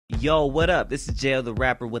Yo, what up? This is JL the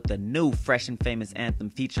Rapper with the new Fresh and Famous anthem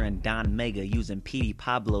featuring Don Mega using PD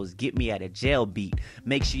Pablo's Get Me Out of Jail beat.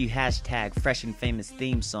 Make sure you hashtag Fresh and Famous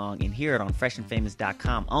theme song and hear it on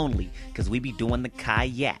freshandfamous.com only, because we be doing the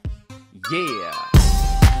kayak. Yeah.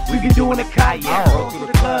 We be doing the kayak. Roll through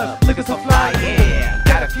the club, looking so fly, yeah.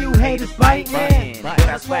 Got a few haters biting, but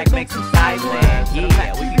our swag makes them silent.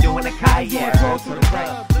 Yeah, we be doing the kayak. Roll through the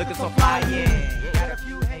club, looking so fly, yeah. Got a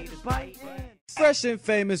few haters biting. Fresh and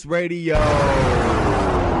Famous Radio.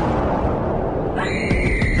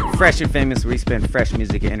 Fresh and Famous, we spin fresh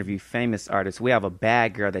music and interview famous artists. We have a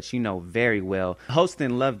bad girl that you know very well,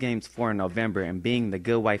 hosting Love Games 4 in November and being the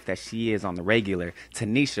good wife that she is on the regular.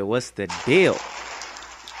 Tanisha, what's the deal?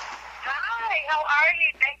 Hi, how are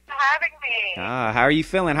you? Thanks for having me. How are you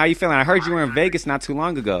feeling? I heard you were in Vegas not too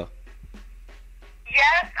long ago.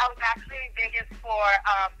 Yes, I was actually in Vegas for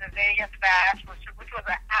the Vegas Bash, which was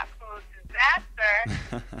an absolute disaster.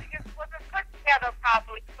 It wasn't put together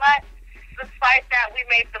properly, but despite that, we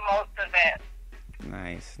made the most of it.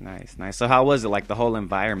 Nice. So how was it, like the whole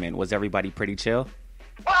environment? Was everybody pretty chill?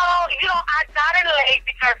 Well, I got in late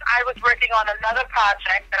because I was working on another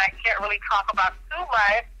project that I can't really talk about too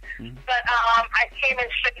much. Mm-hmm. But I came in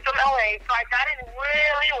straight from LA, so I got in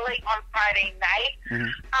really late on Friday night. Mm-hmm.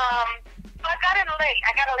 So I got in late.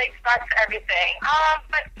 I got a late start to everything.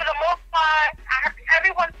 But for the most part,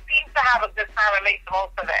 everyone seems to have a good time and make the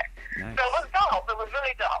most of it. Nice. So it was dope. It was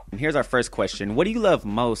really dope. And here's our first question. What do you love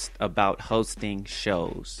most about hosting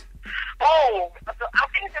shows? Oh, I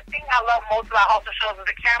think the thing I love most about hosting shows is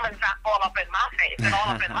the camera's not all up in my face and all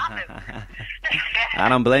up in my business. I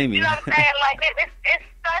don't blame you. You know what I'm saying? Like, it's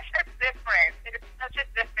such a difference. It is such a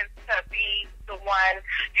difference to be the one,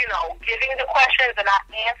 giving the questions and not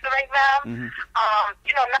answering them. Mm-hmm.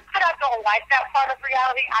 Not that I don't like that part of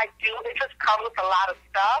reality. I do. It just comes with a lot of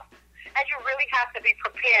stuff. And you really have to be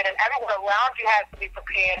prepared. And everyone around you has to be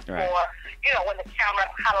prepared for, when the camera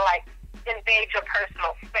kind of like invade your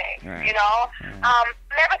personal space, Right.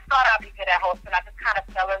 Never thought I'd be good at hosting. I just kind of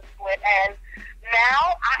fell into it. And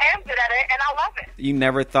now I am good at it, and I love it. You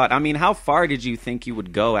never thought, how far did you think you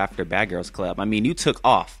would go after Bad Girls Club? You took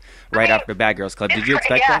off after Bad Girls Club. Did you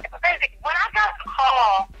expect that? It's crazy. When I got the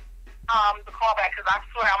call back, because I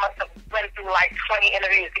swear I must have went through like 20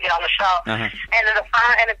 interviews to get on the show. Uh-huh. And in the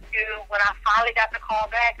final interview, when I finally got the call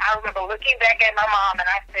back, I remember looking back at my mom, and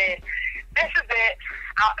I said, this is it.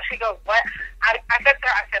 She goes, what? I said to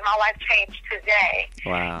her, my life changed today.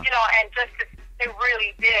 Wow. And it really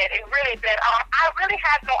did. It really did. I really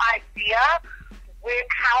had no idea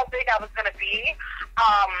how big I was going to be.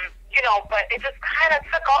 But it just kind of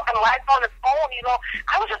took off and life on its own,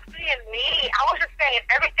 I was just being me. I was just saying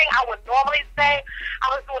everything I would normally say. I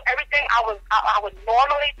was doing everything I would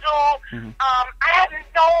normally do. Mm-hmm. I had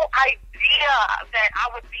no idea that I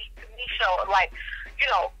would be Tanisha,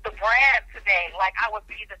 the brand today. Like, I would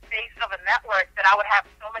be the face of a network, that I would have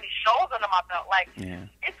so many shows under my belt.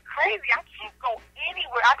 It's crazy. I can't go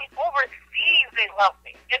anywhere. Overseas they love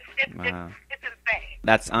me. It's insane.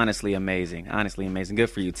 That's honestly amazing. Good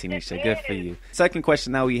for you, Tanisha. Good for you. Second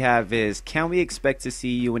question that we have is, can we expect to see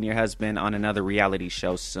you and your husband on another reality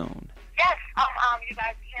show soon? Yes. You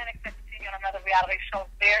guys can expect to see me on another reality show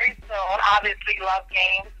very soon. Obviously, Love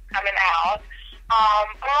Games is coming out.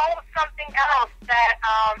 Along with something else that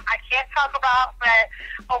I can't talk about, but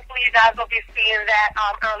hopefully you guys will be seeing that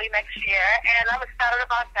early next year, and I'm excited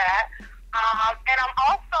about that. And I'm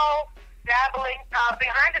also dabbling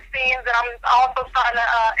behind the scenes, and I'm also starting to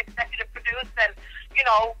executive produce and,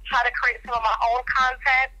 try to create some of my own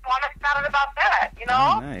content. So I'm excited about that,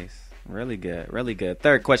 Oh, nice. Really good.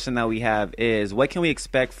 Third question that we have is, what can we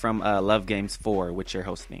expect from Love Games 4, which you're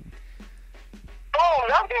hosting? Oh,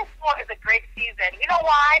 Love Games 4 is a great season. You know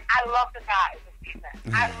why? I love the guys this season.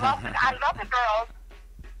 I love the girls.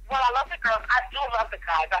 Well, I love the girls. I do love the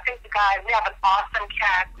guys. I think the guys, we have an awesome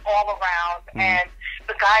cast all around, and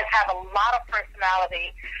the guys have a lot of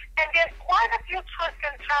personality. And there's quite a few twists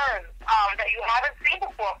and turns that you haven't seen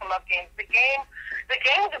before for Love Games. The game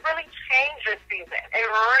has really changed this season. It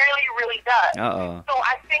really, really does. Uh-oh. So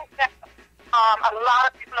I think that a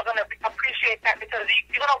lot of people are going to appreciate that, because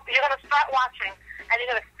you're going to start watching, and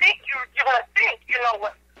you're going to think you know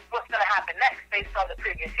what's going to happen next based on the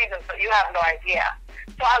previous season, so you have no idea.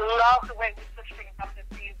 So I love the way we switched things up this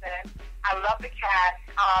season. I love the cast,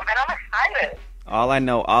 and I'm excited. All I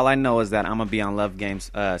know is that I'm gonna be on Love Games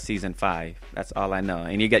season 5. That's all I know,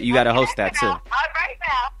 and you got to host that too. All right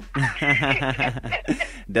now.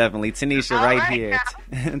 Definitely, Tanisha here.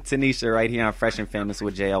 Tanisha right here on Fresh and Famous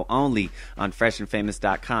with JL, only on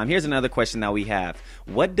freshandfamous.com. Here's another question that we have: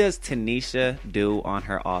 what does Tanisha do on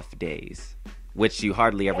her off days? which you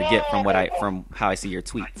hardly ever get from how I see your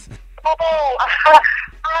tweets. Oh,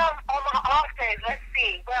 on my off days, let's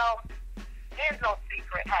see. Well, there's no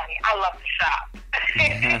secret, honey. I love to shop.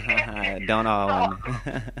 Don't all.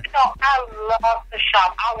 I love to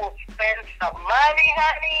shop. I will spend some money,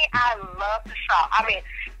 honey. I love to shop. I mean,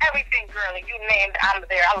 everything, girly, you named it, I'm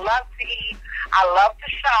there. I love to eat. I love to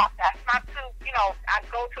shop. That's not too,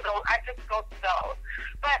 I just go to those.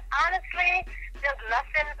 But honestly, there's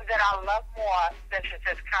nothing that I love more than to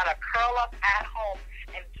just kind of curl up at home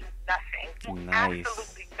and do nothing. Do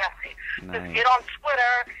absolutely nothing. Just get on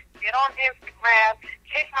Twitter, get on Instagram,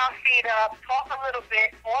 kick my feet up, talk a little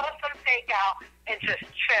bit, order some takeout, and just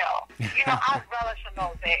chill. I relish in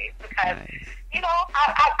those days because,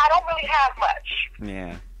 I don't really have much.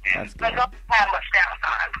 Yeah. That's good. I don't have much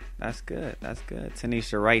downtime. That's good. That's good.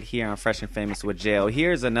 Tanisha, right here on Fresh and Famous with Jail.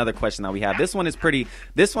 Here's another question that we have. This one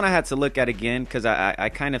I had to look at again because I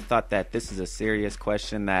kind of thought that this is a serious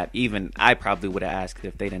question that even I probably would have asked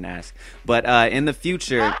if they didn't ask. But in the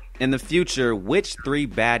future, which 3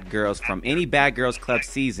 bad girls from any Bad Girls Club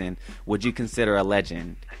season would you consider a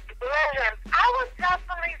legend? Legend. I would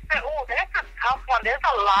definitely say, that's a tough one. There's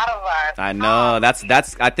a lot of us. I know.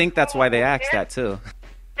 I think that's why they asked that too.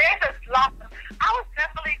 There's a lot. I would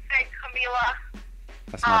definitely say Camila.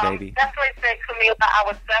 That's my baby. Definitely say Camila. I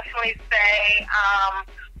would definitely say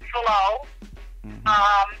Flo. Mm-hmm.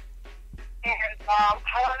 And I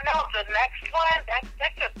don't know, the next one,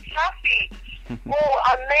 that's a toughie.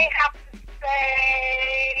 I may have to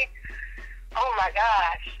say, oh my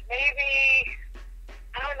gosh, maybe,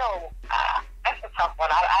 I don't know. That's a tough one.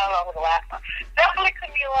 I don't know who the last one. Definitely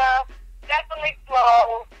Camila. Definitely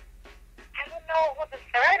Flo. I don't know who the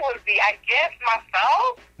third would be. I guess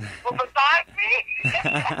myself. Well, besides me.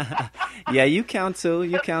 Yeah, you count too.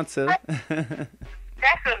 That's a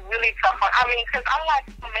really tough one. I mean, because I like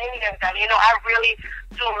so many of them. I really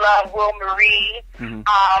do love Will Marie. Mm-hmm.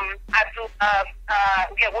 I do love,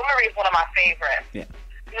 Will Marie is one of my favorites. Yeah.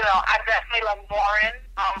 I definitely love Lauren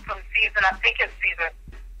from I think it's season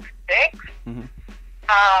 6. Mm-hmm.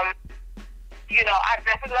 I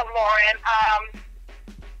definitely love Lauren.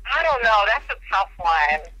 I don't know. That's a tough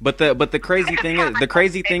one. But the crazy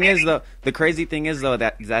thing is though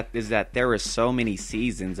that there were so many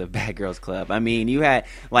seasons of Bad Girls Club. I mean, you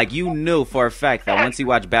knew for a fact that once you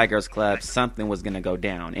watch Bad Girls Club, something was gonna go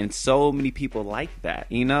down, and so many people like that,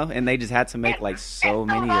 and they just had to make so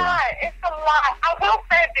many of them. It's a lot. I will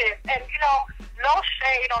say this, and no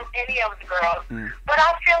shade on any of the girls, but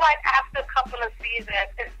I feel like after a couple of seasons,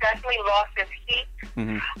 it's definitely lost its heat.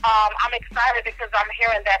 Mm-hmm. I'm excited because I'm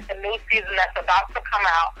hearing that the new season that's about to come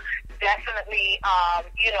out definitely,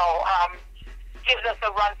 gives us a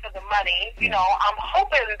run for the money. I'm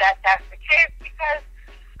hoping that that's the case because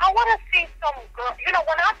I want to see some girls.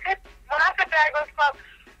 When I did Bad Girls Club,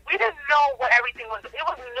 we didn't know what everything was. It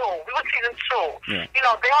was new. We were season 2. Yeah.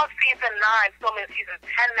 They're on season 9, filming season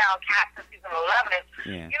 10 now, cast in season 11.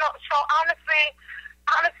 Yeah. So honestly,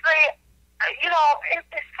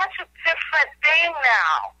 it's such a different thing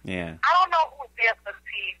now. Yeah. I don't know who's there for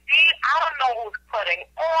TV. I don't know who's putting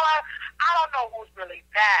on. I don't know who's really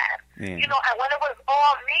bad. Yeah. And when it was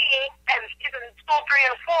all me and season 2,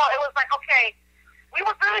 3, and 4, it was like, okay, we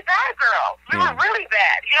were really bad girls. We were really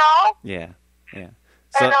bad, Yeah. Yeah.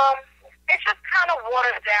 So, and it's just kind of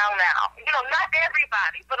watered down now. Not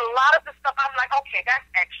everybody, but a lot of the stuff I'm like, okay, that's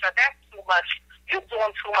extra. That's too much. You're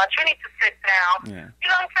doing too much. You need to sit down. Yeah. You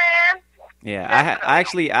know what I'm saying? Yeah, I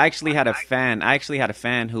actually had a fan. I actually had a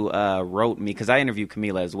fan who wrote me because I interviewed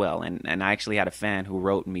Camila as well, and I actually had a fan who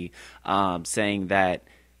wrote me saying that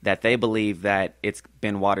they believe that it's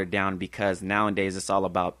been watered down because nowadays it's all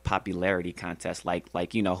about popularity contests. Like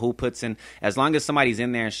who puts in, as long as somebody's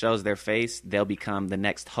in there and shows their face, they'll become the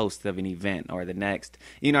next host of an event or the next,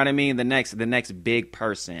 you know what I mean, the next big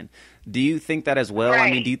person. Do you think that as well? Right.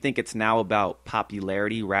 I mean, do you think it's now about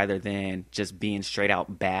popularity rather than just being straight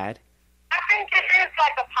out bad? I think it is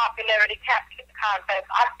like a popularity contest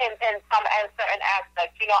in certain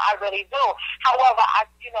aspects. I really do. However,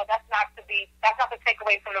 that's not to take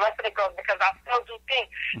away from the rest of the girls because I still do think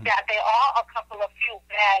that there are a couple of few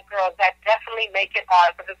bad girls that definitely make it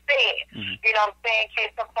on for the scene. Mm-hmm. You know what I'm saying?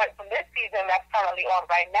 Case in point from this season that's currently on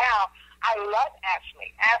right now. I love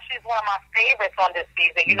Ashley. Ashley's one of my favorites on this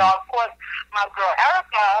season. Of course, my girl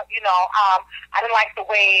Erica, I didn't like the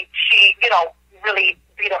way she, really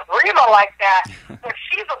beat up Remo like that, but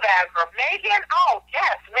she's a bad girl. Megan,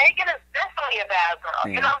 Megan is definitely a bad girl.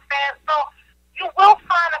 Yeah. You know what I'm saying? So you will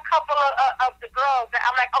find a couple of the girls that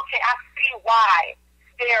I'm like, okay, I see why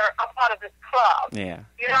they're a part of this club. Yeah.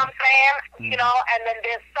 You know what I'm saying? And then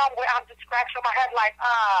there's some where I'm just scratching my head like,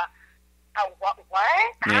 What?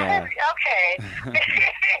 Yeah. Okay.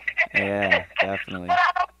 Yeah, definitely. But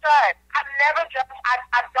I don't judge. I never judge.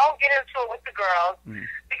 I don't get into it with the girls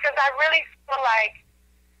because I really feel like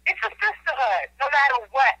it's a sisterhood, no matter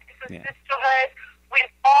what. It's a sisterhood.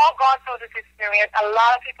 We've all gone through this experience. A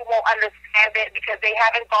lot of people won't understand it because they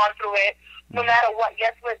haven't gone through it. No matter what,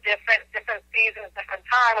 yes, we're different seasons, different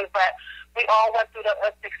times, but we all went through the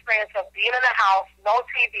experience of being in a house, no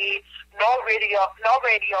TV, no radio,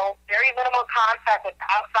 very minimal contact with the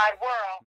outside world.